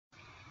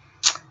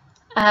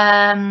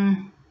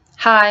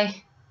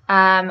Hi,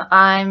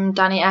 I'm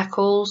Danny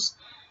Eccles.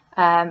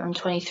 I'm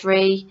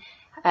 23.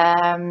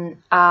 Yeah,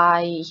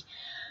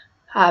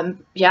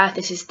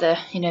 this is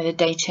the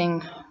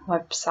dating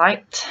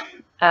website.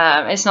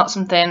 It's not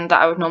something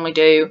that I would normally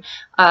do,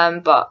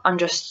 but I'm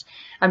just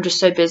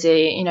so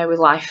busy, with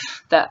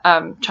life that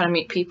trying to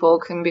meet people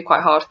can be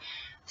quite hard.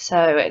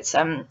 So it's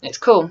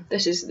cool.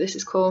 This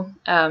is cool.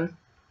 So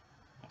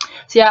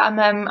yeah,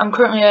 I'm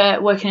currently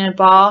working in a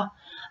bar.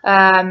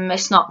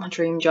 It's not my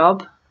dream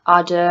job.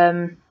 I'd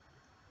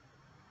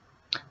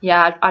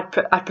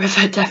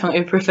prefer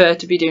definitely prefer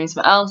to be doing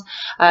something else.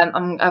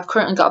 I've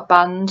currently got a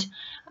band,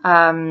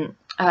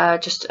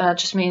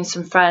 just me and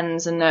some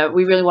friends, and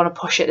we really want to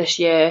push it this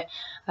year.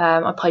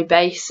 I play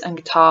bass and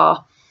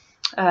guitar,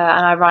 and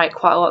I write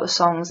quite a lot of the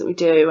songs that we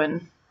do,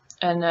 and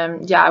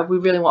yeah, we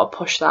really want to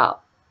push that.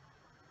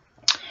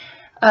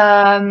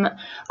 I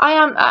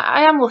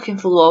am looking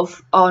for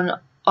love on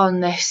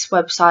this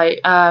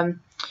website.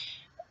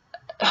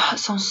 It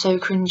sounds so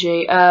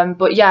cringy.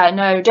 But yeah,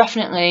 no,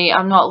 definitely,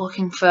 I'm not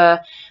looking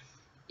for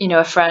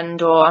a friend,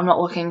 or I'm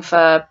not looking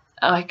for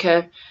like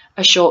a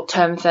short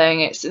term thing.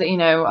 It's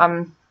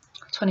I'm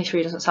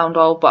 23, doesn't sound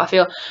old, but I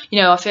feel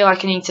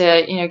like I need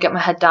to get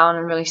my head down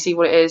and really see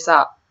what it is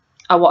that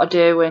I want to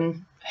do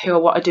and who I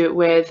want to do it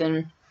with,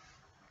 and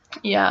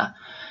yeah.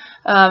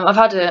 I've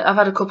had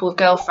a couple of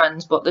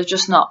girlfriends, but they've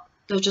just not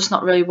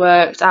really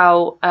worked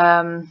out.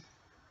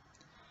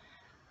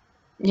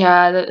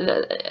 Yeah,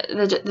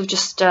 they've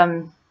just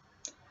not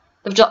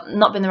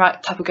been the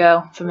right type of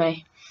girl for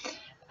me.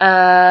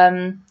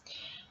 Um,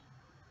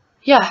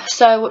 yeah.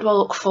 So what do I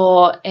look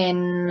for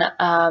in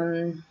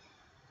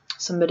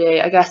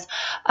somebody? I guess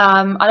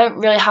I don't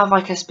really have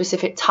like a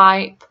specific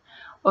type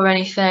or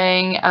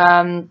anything.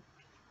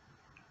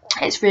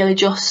 It's really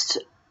just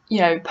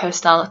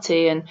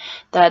personality and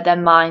their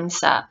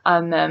mindset.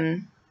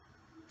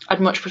 I'd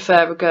much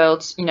prefer a girl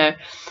to,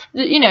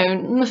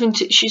 nothing.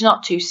 She's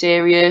not too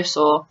serious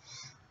or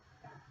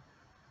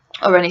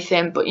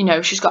anything, but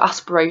she's got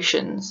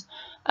aspirations,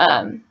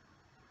 and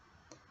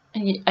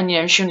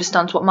she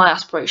understands what my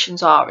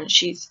aspirations are, and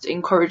she's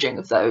encouraging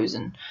of those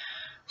and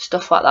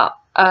stuff like that.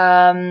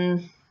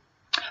 But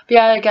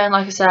yeah, again,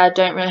 like I said, I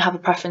don't really have a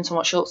preference on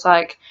what she looks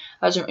like.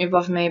 That doesn't really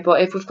bother me.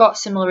 But if we've got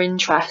similar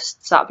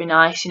interests, that'd be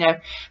nice.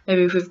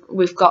 Maybe if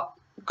we've got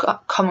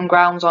common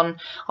grounds on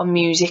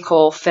music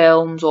or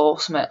films or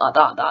something like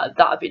that.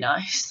 That'd be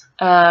nice.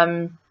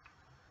 My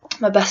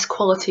best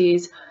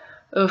qualities,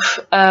 I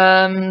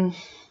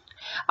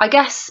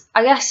guess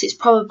it's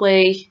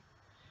probably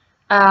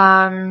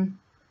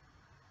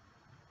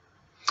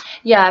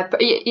yeah,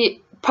 but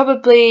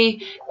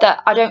probably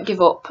that I don't give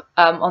up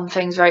on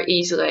things very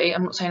easily.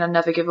 I'm not saying I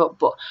never give up,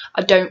 but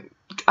I don't.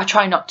 I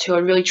try not to. I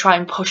really try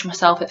and push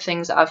myself at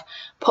things that I've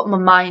put my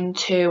mind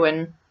to,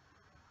 and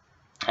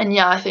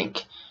yeah, I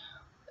think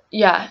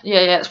yeah,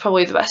 it's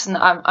probably the best. And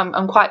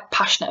I'm quite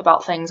passionate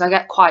about things. I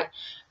get quite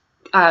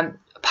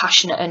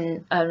passionate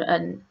and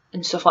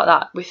stuff like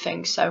that with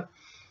things. So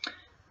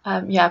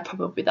yeah,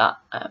 probably that.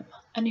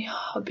 Any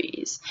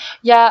hobbies?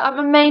 Yeah,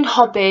 my main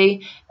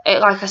hobby,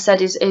 like I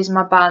said, is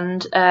my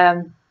band,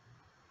 and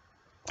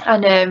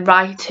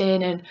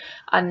writing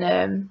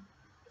and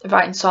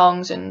writing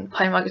songs and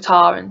playing my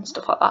guitar and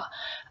stuff like that.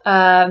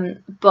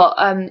 But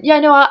yeah,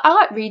 no, I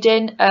like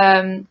reading.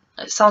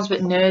 It sounds a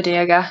bit nerdy,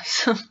 I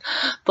guess,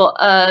 but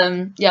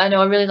yeah, I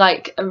know I really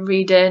like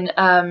reading.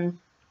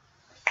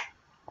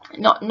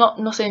 Not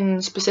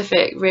nothing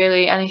specific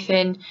really.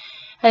 Anything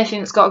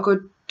that's got a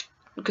good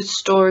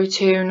story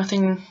to.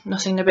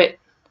 Nothing a bit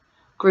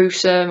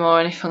gruesome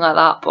or anything like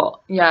that. But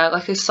yeah,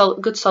 like a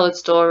good solid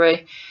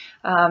story.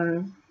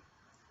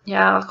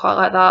 Yeah, I quite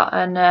like that,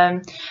 and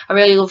I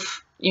really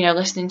love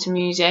listening to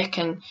music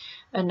and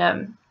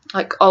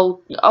like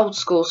old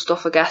school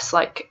stuff, I guess.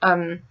 Like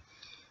I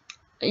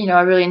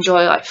really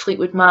enjoy like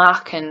Fleetwood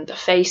Mac and the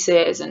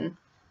Faces, and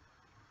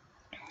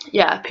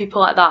yeah,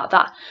 people like that.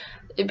 That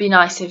it'd be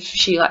nice if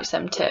she likes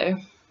them too.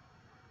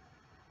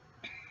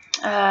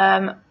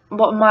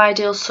 What my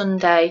ideal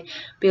Sunday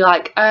be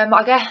like?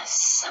 I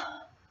guess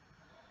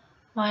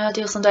my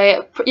ideal Sunday,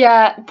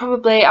 yeah,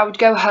 probably I would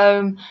go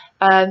home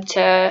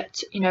to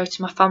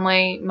my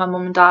family, my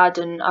mum and dad,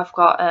 and I've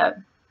got a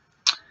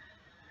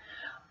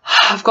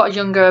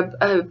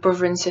younger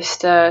brother and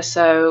sister,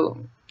 so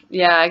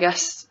yeah, I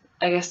guess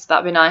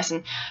that'd be nice.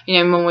 And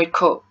mum would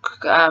cook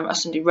a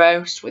Sunday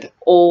roast with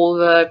all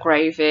the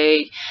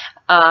gravy,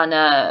 and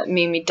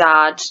me and my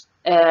dad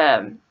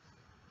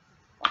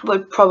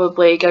would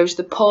probably go to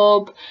the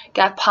pub,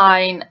 get a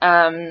pint,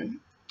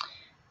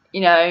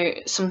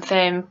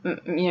 something,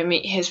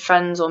 meet his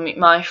friends or meet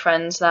my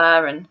friends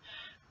there, and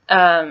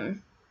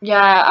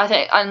yeah, I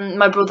think, and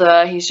my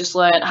brother, he's just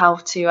learned how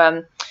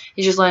to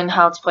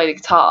play the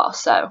guitar,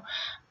 so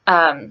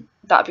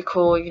that'd be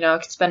cool. I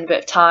could spend a bit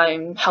of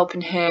time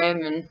helping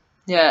him, and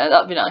yeah,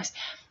 that'd be nice.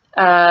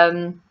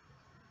 And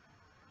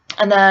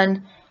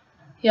then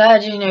yeah,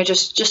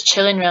 just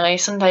chilling really.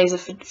 Sundays are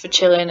for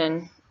chilling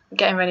and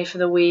getting ready for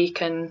the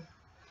week, and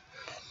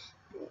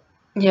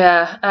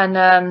yeah, and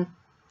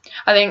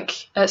I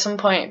think at some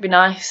point it'd be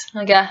nice,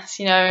 I guess,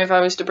 you know, if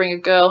I was to bring a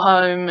girl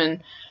home,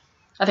 and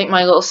I think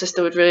my little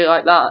sister would really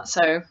like that.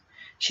 So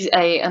she's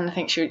 8, and I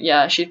think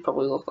she'd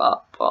probably love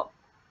that. But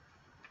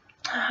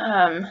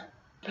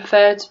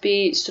prefer to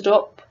be stood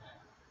up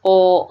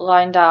or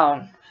lying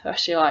down for the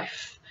rest of your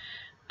life.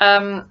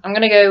 I'm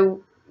gonna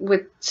go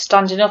with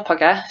standing up, I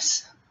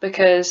guess,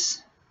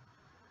 because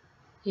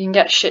you can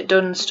get shit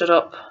done stood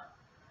up.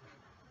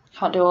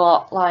 Can't do a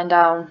lot lying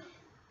down.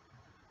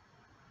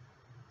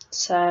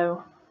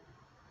 So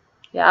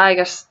yeah, I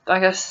guess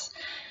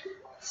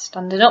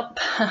standing up.